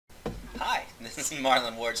Hi, this is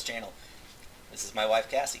Marlon Ward's channel. This is my wife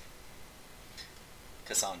Cassie.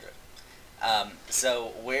 Cassandra.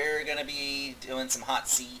 So we're gonna be doing some hot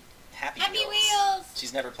seat Happy Wheels.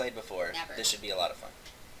 She's never played before. Never. This should be a lot of fun.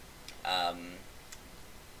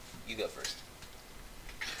 You go first.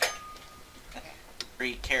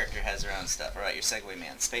 Every character has their own stuff. Alright, your Segway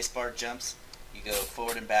Man. Spacebar jumps. You go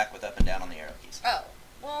forward and back with up and down on the arrow keys. Oh.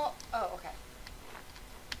 Well, okay.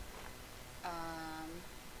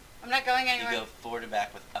 I'm not going anywhere. You go forward and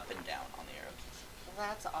back with up and down on the arrow keys. Well,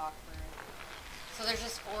 that's awkward. So there's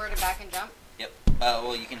just forward and back and jump? Yep.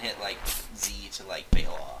 Well, you can hit, like, Z to, like,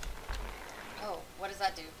 bail off. Oh, what does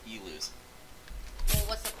that do? You lose. Well,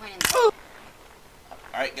 what's the point in that?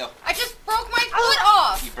 Alright, go. I just broke my foot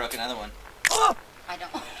off! You broke another one. I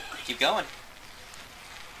don't... Keep going.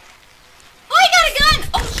 Oh, I got a gun!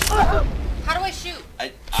 Oh, shoot! How do I shoot?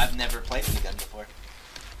 I've never played with a gun before.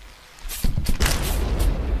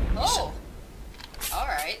 Oh.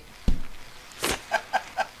 Alright.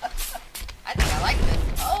 I think I like this.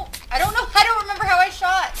 Oh, I don't know. I don't remember how I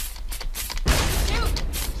shot. Shoot.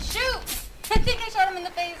 Shoot. I think I shot him in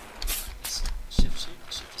the face. Shift shoot.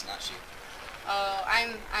 Shift does not shoot. Oh,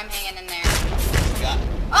 I'm hanging in there. You got it.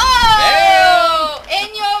 Oh! Bam!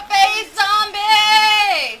 In your face,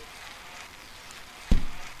 zombie!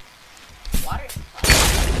 Water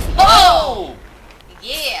supply. Oh!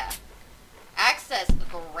 Yeah. Access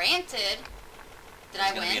granted. Did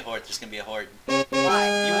I win? There's gonna be a horde. Why?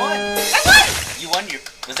 You won! I won! You won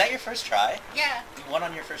was that your first try? Yeah. You won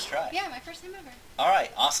on your first try? Yeah, my first time ever.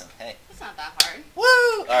 Alright, awesome. Hey. It's not that hard. Woo!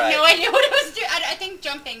 I Alright. had no idea what it was doing. I think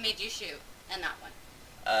jumping made you shoot, and that one.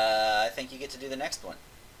 I think you get to do the next one.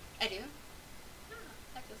 I do? Oh,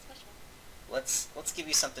 that feels special. Let's give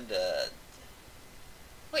you something to...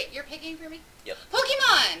 Wait, you're picking for me? Yep.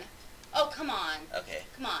 Pokemon! Oh, come on. Okay.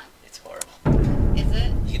 Come on. It's horrible. Is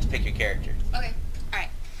it? You get to pick your character. Okay. Alright.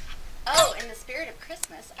 Oh, in the spirit of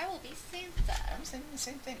Christmas, I will be Santa. I'm saying the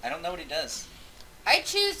same thing. I don't know what he does. I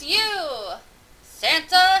choose you,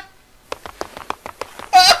 Santa.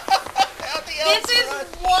 This is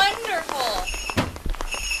wonderful.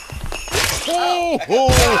 Oh,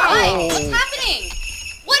 Why? What's happening?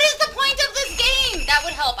 What is the point of this game? That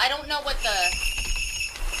would help. I don't know what the...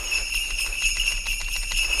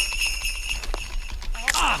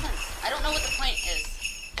 I don't know what the point is.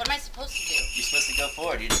 What am I supposed to do? You're supposed to go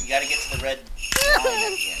forward. You gotta get to the red line at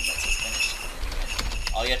the end that says finish.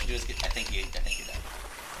 All you have to do is get... I think you're done. Am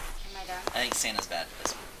I done? I think Santa's bad at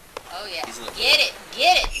this one. Oh, yeah. He's a little Get it!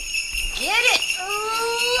 Get it! Get it!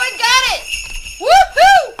 Ooh, I got it!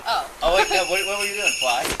 Woohoo! Oh. Oh, wait, no, what were you doing?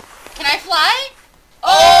 Fly? Can I fly?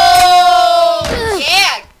 Oh!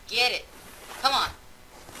 Yeah! Get it. Come on.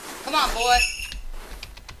 Come on, boy.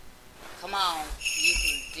 Come on. You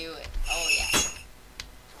can do it. Oh, yeah.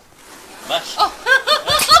 Mush. Oh!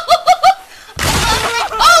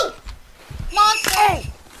 Oh! Monster!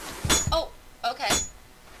 Oh, okay.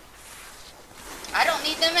 I don't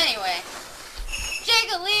need them anyway.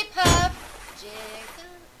 Jigglypuff.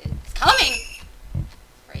 It's coming.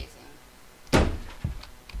 Phrasing.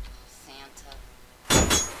 Santa.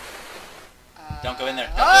 Don't go in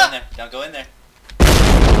there. Don't go in there. Don't go in there.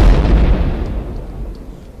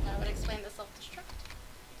 That would explain the self-destruct.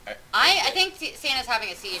 Right. I think Santa's having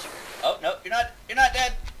a seizure. Oh, no, you're not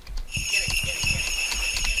dead. Get it.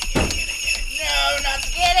 No, not the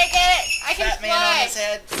Get it. I can fat fly. man on his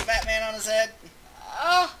head. Fat man on his head.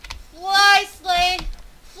 Oh, fly, Slade.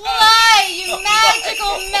 Fly, you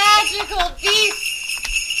magical beast.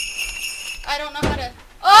 I don't know how to...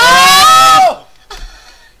 Oh!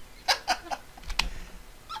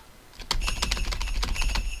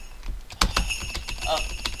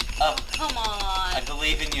 Oh, Come on. I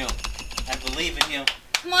believe in you. I believe in you.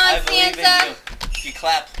 Come on, I believe Santa. in you. If you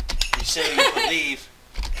clap, you show you believe.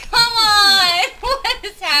 Come on. What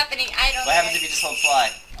is happening? I don't What happens if you just hold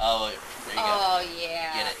fly? Oh, there you go. Oh,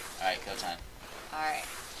 yeah. Get it. Alright, go time. Alright.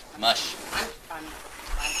 Mush. I'm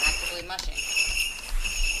actively mushing.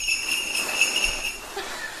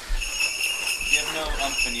 You have no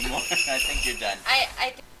umph anymore. I think you're done.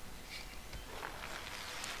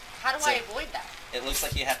 How do I avoid that? It looks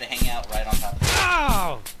like you have to hang out right on top of it.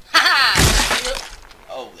 oh. Ha!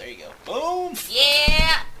 Oh, there you go. Boom!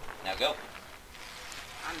 Yeah! Now go.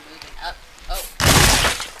 I'm moving up. Oh.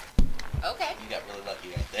 Okay. You got really lucky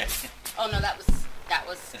right there. Oh no, that was skill. That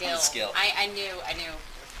was skill. I knew.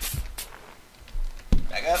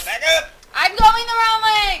 Back up, back up! I'm going the wrong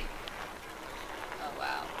way! Oh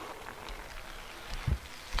wow.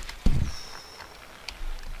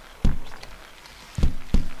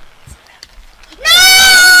 No!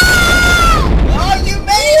 Oh, you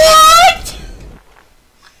made it! What?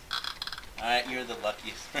 Alright, you're the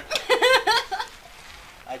luckiest.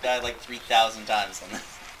 I died like 3,000 times on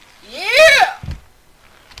this. Yeah!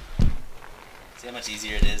 See how much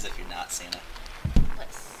easier it is if you're not Santa?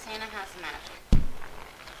 But Santa has magic.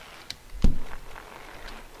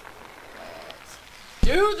 Let's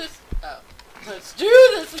do this. Oh. Let's do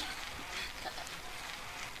this.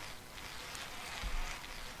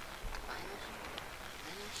 Final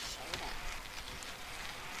showdown.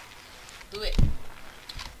 Do it.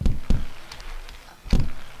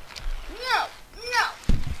 No! No!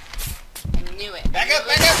 I knew it. Back up!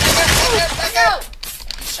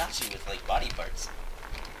 He shot you with like body parts.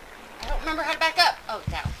 I don't remember how to back up. Oh,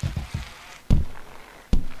 down.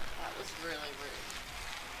 That was really rude.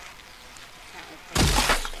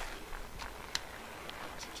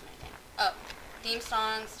 Oh, theme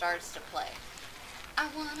song starts to play. I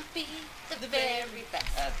wanna be the very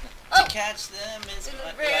best. To catch them is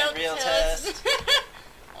my real test.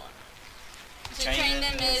 To train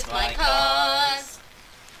them is my cause.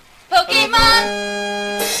 Pokemon!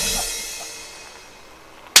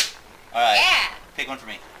 Alright. Yeah! Pick one for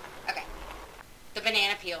me. Okay. The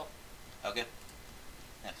banana peel. Okay.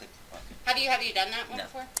 Yeah, click. Okay. Have you done that one No.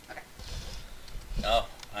 before? Okay. Oh,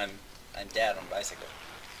 I'm Dad on bicycle.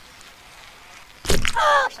 There's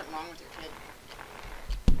something wrong with your kid.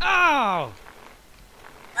 Oh!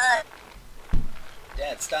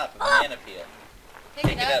 Dad, stop! A banana peel.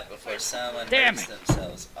 Pick it up before someone Damn hurts it.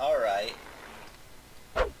 themselves. Alright.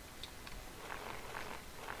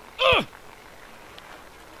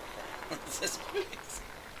 What's this place?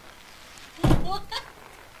 What?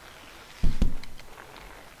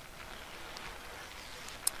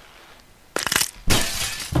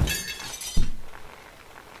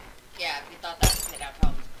 Yeah, if you thought that was it, I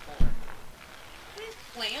problems before. Who's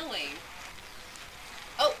flailing?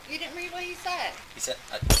 Oh, you didn't read what he said. He said,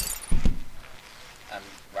 I'm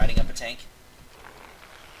riding up a tank.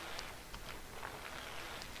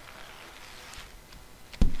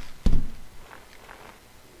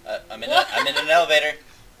 I'm in an elevator.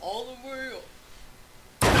 All the way up.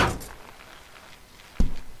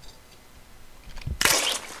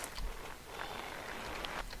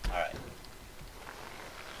 Alright.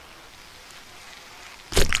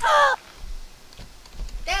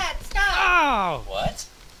 Dad, stop! Oh! What?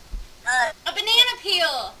 A banana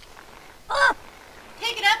peel!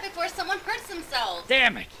 Pick it up before someone hurts themselves.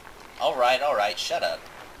 Damn it! Alright, shut up.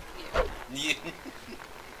 Yeah. You-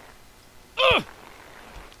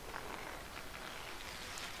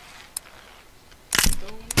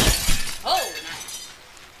 Oh, nice.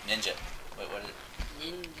 Ninja. Wait, what is it?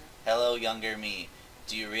 Ninja. Hello, younger me.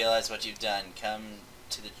 Do you realize what you've done? Come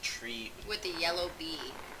to the tree. With the yellow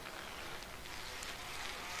bee.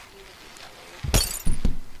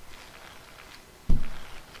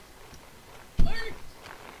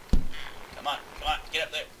 Come on, get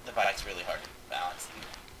up there. The bike's really hard to balance.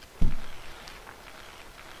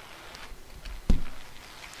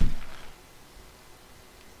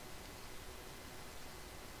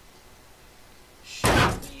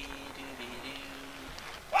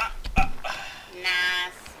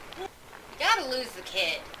 Nice. You gotta lose the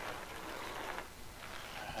kid.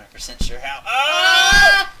 100% sure how.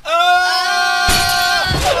 Ah! Oh!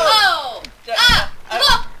 Oh! Ah!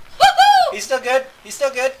 Look! Woohoo! He's still good.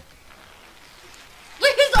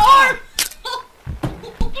 Look his arm!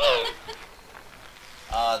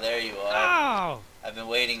 Ah, there you are. Oh! I've been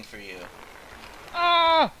waiting for you.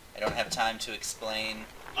 Oh! I don't have time to explain.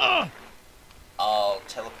 Oh! I'll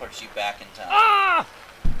teleport you back in time. Ah!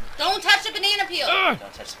 Don't touch the banana peel! Don't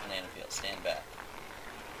touch the banana peel. Stand back.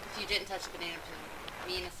 If you didn't touch the banana peel,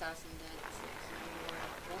 me and Assassin dead.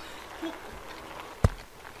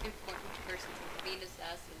 Important person. Me and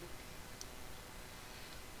Assassin.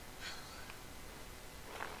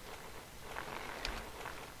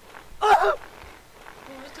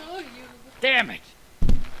 What are you? Damn it!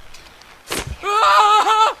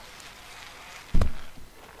 Ah!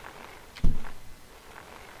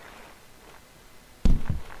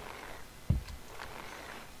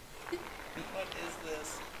 What is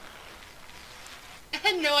this? I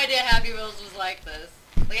had no idea Happy Wheels was like this.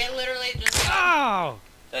 Like, I literally just... Oh!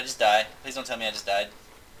 Did I just die? Please don't tell me I just died.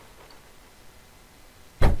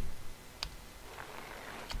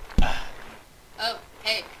 Oh,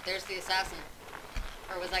 hey, there's the assassin.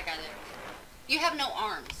 Or was that guy there? You have no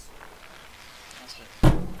arms. That's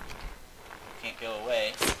what- Can't go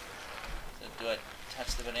away. So do I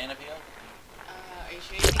touch the banana peel? Are you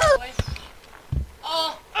sure you can go away?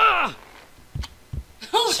 Oh! Ah!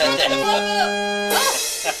 Oh, Shut shut the the fuck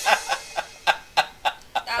fuck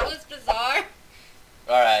up! That was bizarre.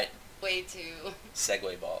 Alright. Way too.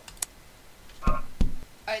 Segway ball.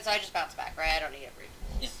 Alright, so I just bounce back, right? I don't need to read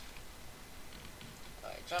rules. Yeah.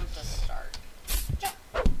 Alright, jump to start. Jump!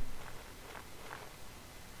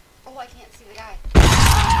 Oh, I can't see the guy.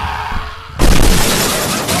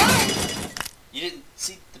 You didn't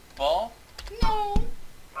see the ball? No.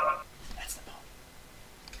 That's the ball.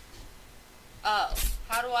 Oh,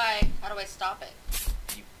 how do I stop it?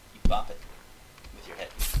 You bop it with your head.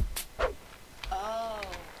 Oh.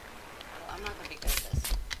 Well, I'm not gonna be good at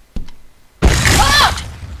this. Oh!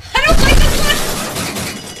 I don't like this one!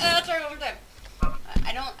 Let's try it one more time.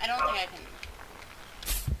 I don't think I can.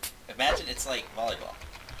 Imagine it's like volleyball.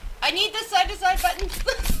 I need the side-to-side button.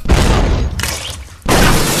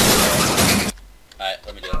 Alright,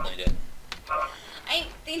 let me do it.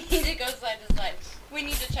 They need to go side to side. We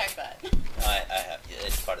need to check that. I have. Yeah,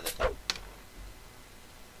 it's part of the thing.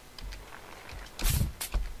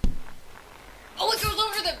 Oh, it goes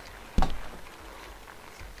over them.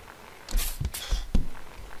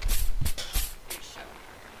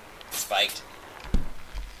 Spiked.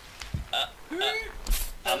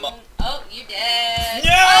 Oh, you did.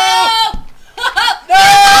 No! Oh!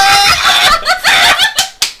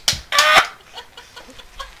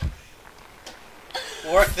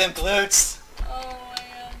 Work them glutes. Oh,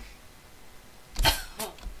 man.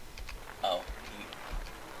 Oh, you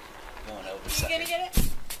going over You something. gonna get it?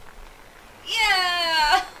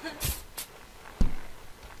 Yeah!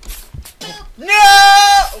 No!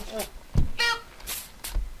 Boop.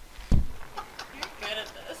 You're good at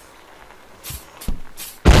this.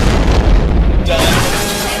 Done.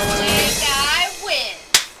 This guy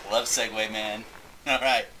wins. Love Segway Man.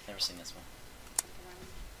 Alright. Never seen this one.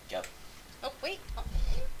 Yep. Oh, wait. Oh.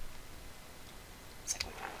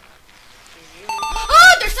 Segway Man.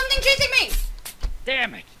 Oh, there's something chasing me!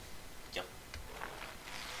 Damn it! Yep.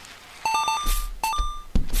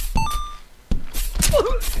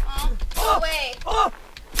 Oh, go away.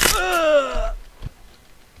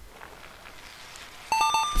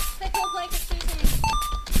 I don't like it chasing me.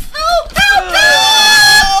 Oh, help!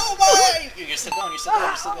 Oh my! You're still going, you're still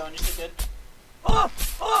good.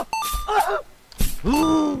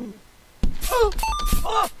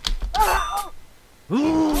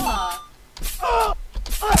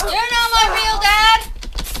 You're not my real dad!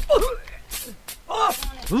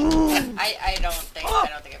 I don't think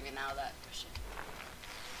I'm getting out of that.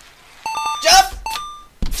 Jump!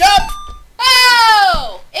 Jump!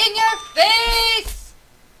 Oh! In your face!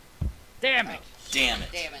 Damn it! Damn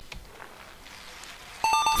it. Damn it.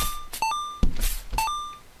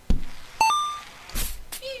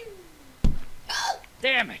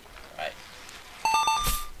 Damn it! Alright.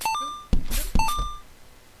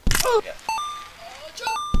 Yeah. Oh,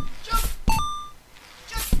 jump! Jump!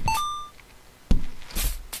 Jump!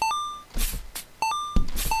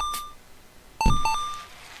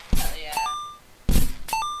 Oh, yeah.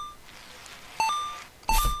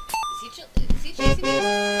 Is he chasing me? We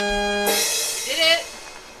did it!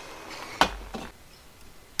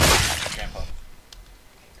 Grandpa.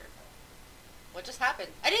 What just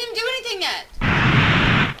happened? I didn't even do anything yet!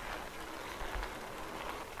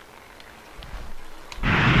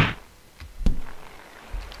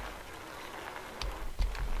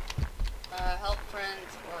 Help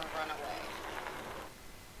friends or run away.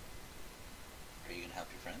 Are you gonna help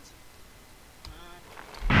your friends?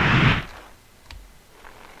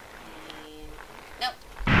 Nope.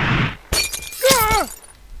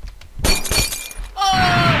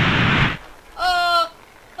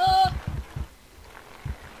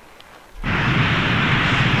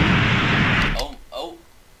 Oh.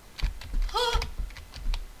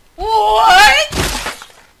 What?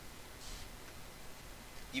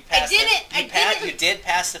 You passed didn't- it. I didn't- You did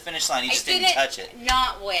pass the finish line, you just I didn't touch it.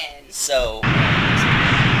 Not win. So...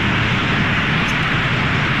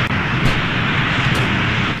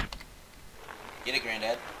 Get it,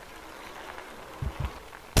 Granddad.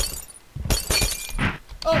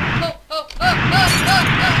 Oh, oh, oh, oh, oh, oh, oh,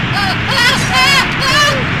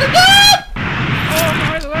 oh, Oh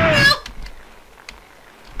my leg!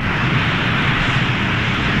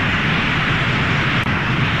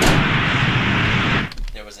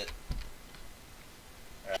 There was it.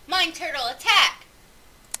 Mine turtle attack!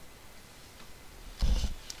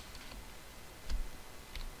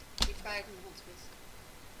 Keep back in the home space.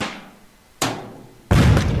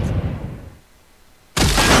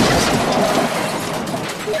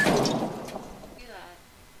 Look at that.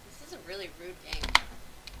 This is a really rude game.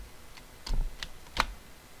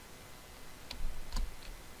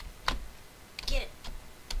 Get it.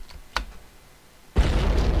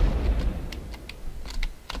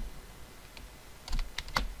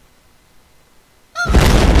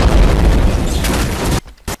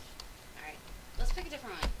 Alright, let's pick a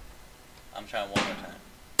different one. try one more time.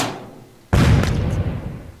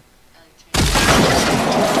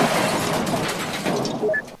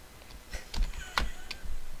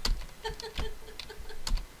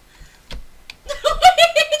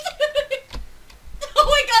 Oh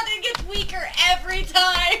my god, it gets weaker every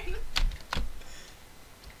time!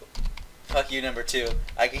 Fuck you, number 2.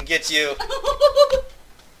 I can get you.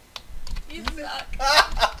 You suck.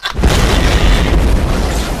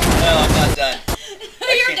 No, I'm not done.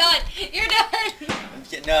 You're done. You're done.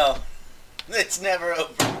 No. It's never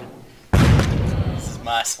over. This is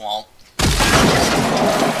my swamp.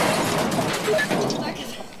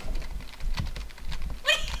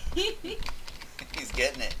 He's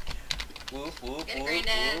getting it. Whoop, whoop, Get it, whoop,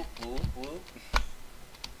 Granddad. whoop, whoop, whoop.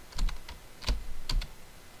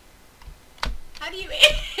 How do you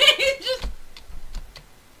eat? Just...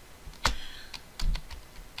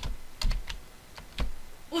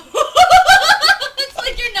 It's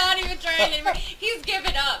like you're not even trying anymore. He's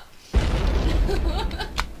given up.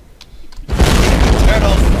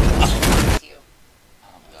 Turtles! It's you. Oh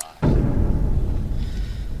my god.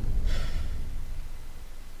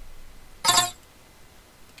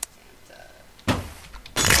 Santa.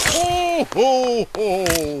 Ho ho ho!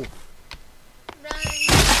 Run.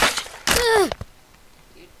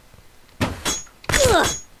 You...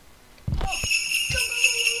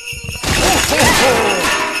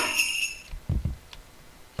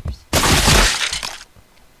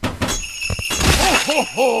 Ho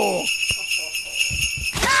ho!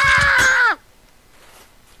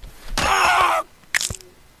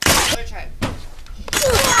 Other try.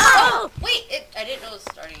 Oh, wait, I didn't know it was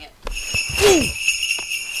starting it.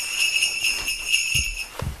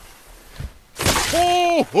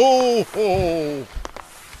 Ho ho ho!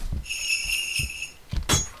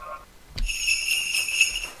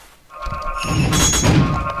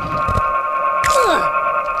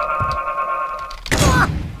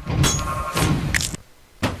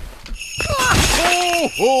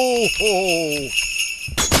 Ho ho!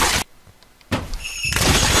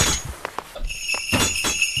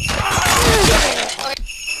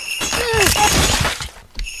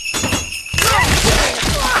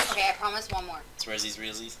 Okay, I promise one more. Swearsies,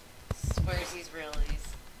 realsies. Swearsies, realities.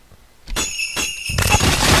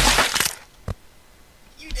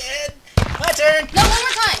 You dead! My turn! No, one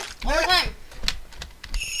more time! One more time!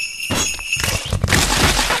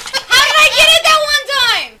 How did I get it that one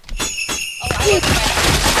time? Oh, I was right.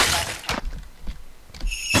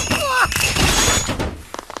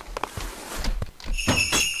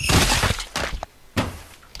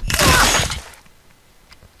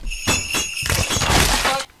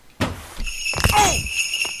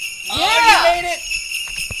 Oh, you made it!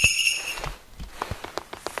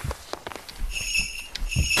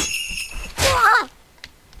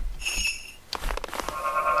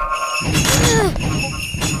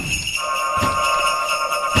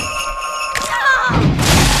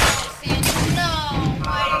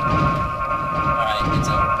 Alright, it's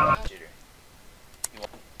over. Shooter.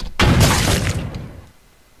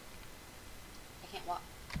 I can't walk.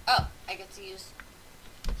 Oh, I get to use...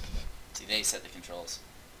 See, they set the controls.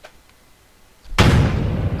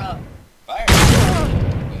 Oh. Fire!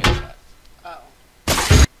 You got a shot. Oh.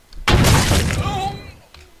 Boom!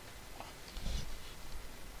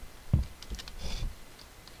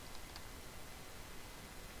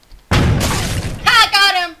 Ha!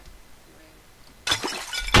 Got him!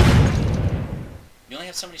 You only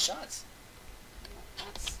have so many shots.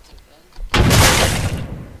 That's stupid.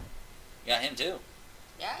 You got him too.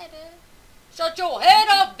 Yeah, I did. Shut your head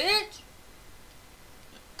up, bitch!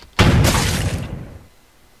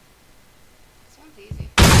 This one's easy.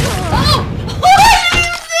 Oh!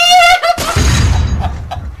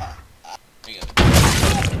 There you go.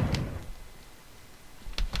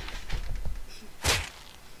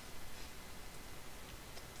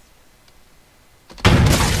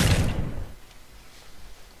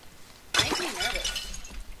 Makes me nervous.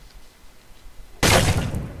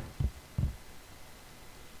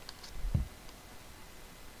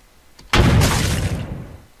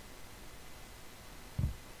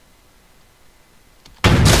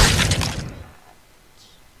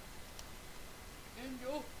 In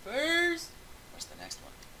your face! Where's the next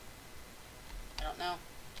one? I don't know.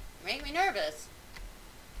 You make me nervous.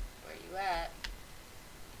 Where you at?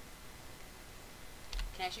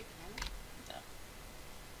 Can I shoot the camera? No.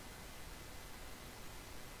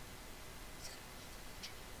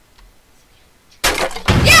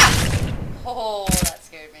 Yeah! Oh, that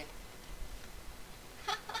scared me.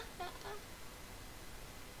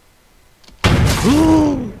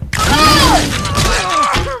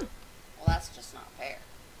 Well, that's just not fair.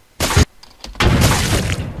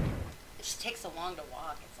 Just take so long to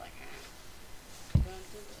walk. It's like,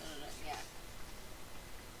 yeah.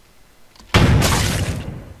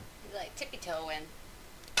 He's like tippy-toeing.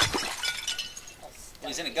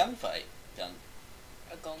 He's in a gunfight.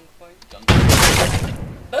 A gunfight? Gunfight.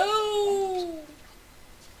 Boom!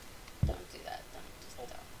 Don't do that.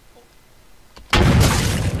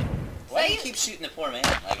 Why do you keep shooting the poor man?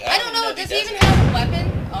 Like, I don't know. Does he even have a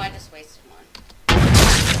weapon? Oh, I just wasted one.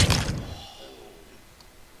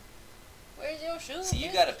 Where's your shoe? So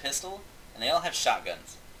you got a pistol, and they all have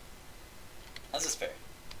shotguns. How's this fair?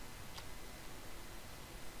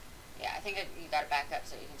 Yeah, I think you gotta back up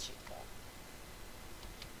so you can shoot the ball.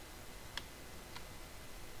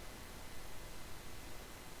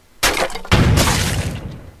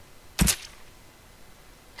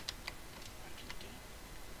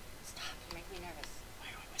 Stop, you make me nervous. Why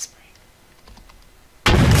are we whispering?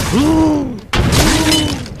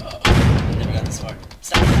 Never got this far.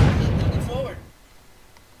 Stop. Look forward.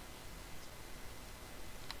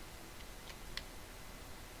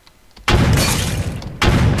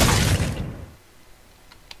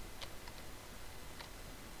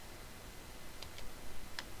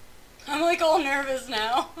 I'm like all nervous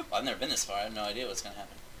now. Well, I've never been this far. I have no idea what's gonna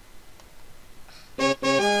happen. Oh.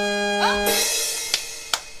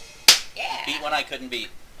 Yeah. Beat one I couldn't beat.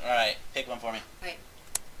 Alright, pick one for me. Wait.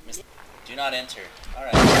 Do not enter.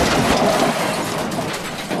 Alright.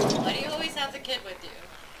 Why do you always have the kid with you?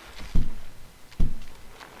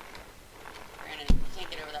 Brandon, if you can't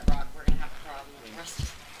get over that rock, we're gonna have a problem with the rest of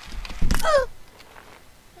it. Oh.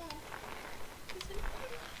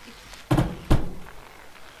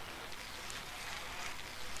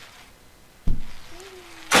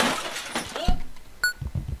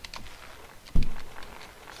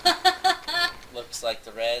 Looks like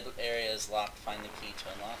the red area is locked. Find the key to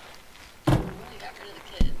unlock it. Oh, you got rid of the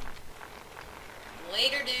kid.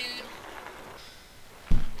 Later, dude.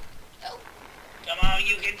 Oh. Come on,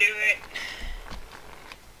 you can do it!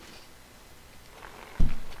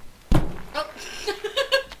 Oh.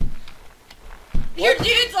 Your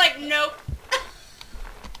dude's like, nope.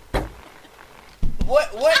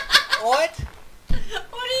 What? What? What?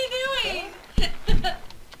 What are you doing?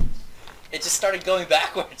 It just started going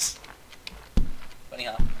backwards. Funny,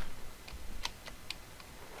 huh?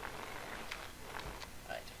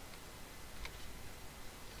 Alright.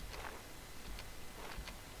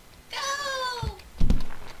 Go!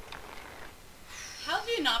 How have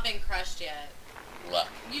you not been crushed yet? Luck.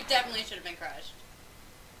 You definitely should have been crushed.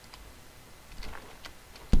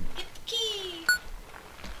 Get the key!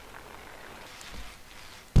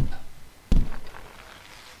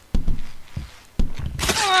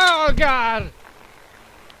 Oh, God!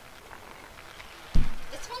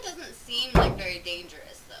 This one doesn't seem like very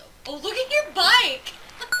dangerous, though. Oh, look at your bike!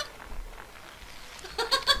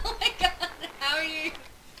 Oh my god, how are you?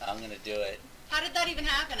 I'm gonna do it. How did that even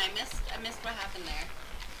happen? I missed what happened there.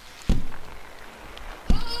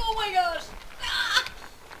 Oh my gosh! Ah!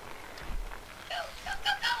 Go, go,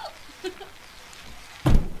 go, go!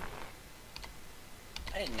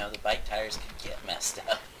 I didn't know the bike tires could get messed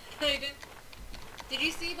up. Did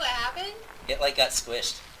you see what happened? It like got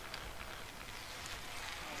squished.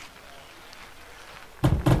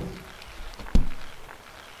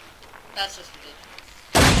 That's just ridiculous.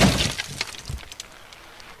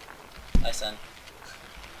 Hi, son.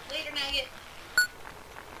 Later, Nugget.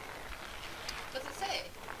 What's it say?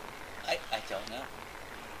 I don't know.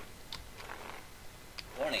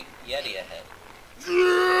 Warning, Yeti ahead.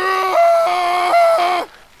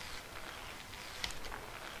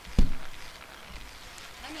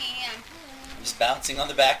 Honey, I'm home. I'm just bouncing on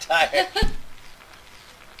the back tire.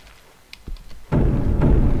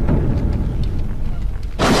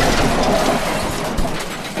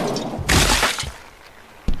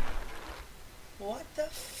 What the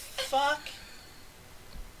fuck?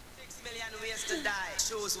 6 million ways to die.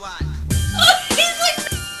 Choose one. He's like...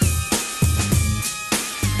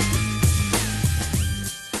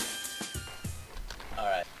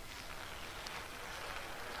 Alright.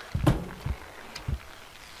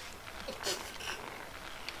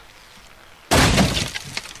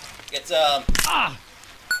 Get some. Ah!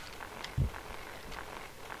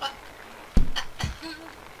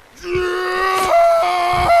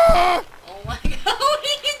 Oh my god, what are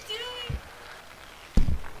you doing?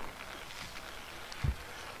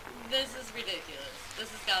 This is ridiculous. This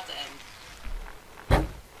has got to end.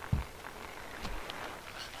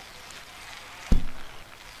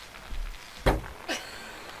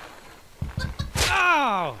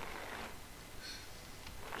 Ow!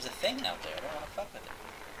 There's a thing out there. I don't want to fuck with it.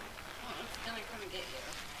 Oh, it's gonna come and get you.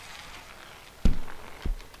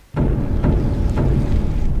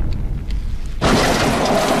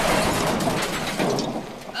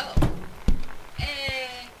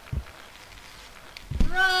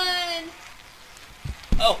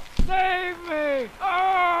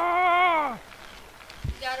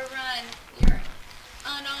 run. You're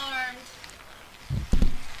unarmed.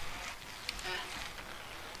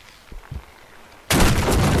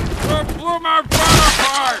 You blew my butt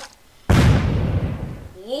apart!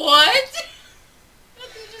 What? He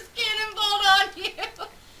just cannonballed on you.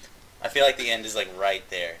 I feel like the end is like right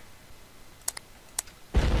there.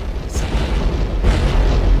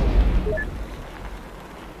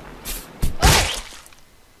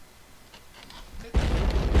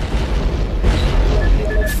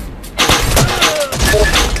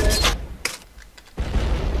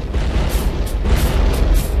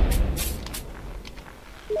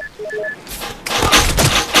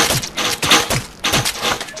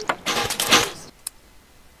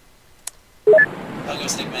 Pogo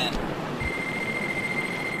stick man.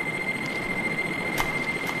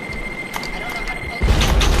 I don't know how to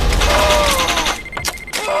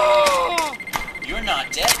pogo. You're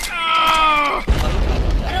not dead.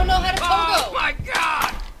 I don't know how to pogo. Oh my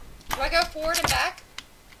god! Do I go forward and back?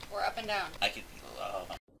 Or up and down? I could. Oh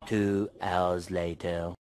 2 hours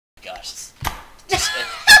later. gosh,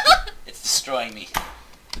 it's destroying me.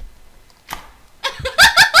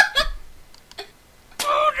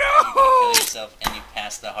 Oh You no! kill yourself and you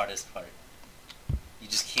pass the hardest part. You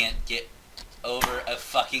just can't get over a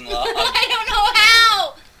fucking log. I don't know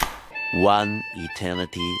how! 1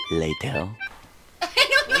 eternity later. I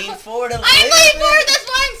don't know. Lean forward a little I'm leaning bit. forward, that's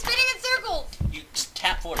why I'm spinning in circles! You just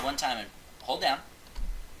tap forward one time and hold down.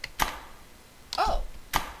 Oh.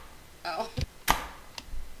 Oh.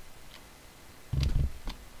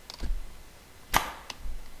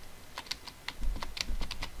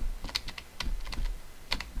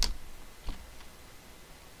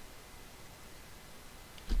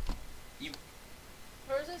 You.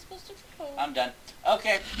 Where was I supposed to go? I'm done.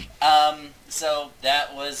 Okay. So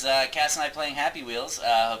that was Cass and I playing Happy Wheels.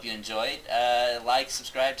 Hope you enjoyed. Like,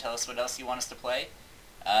 subscribe, tell us what else you want us to play.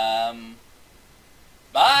 Bye.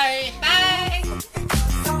 Bye!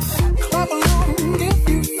 Papa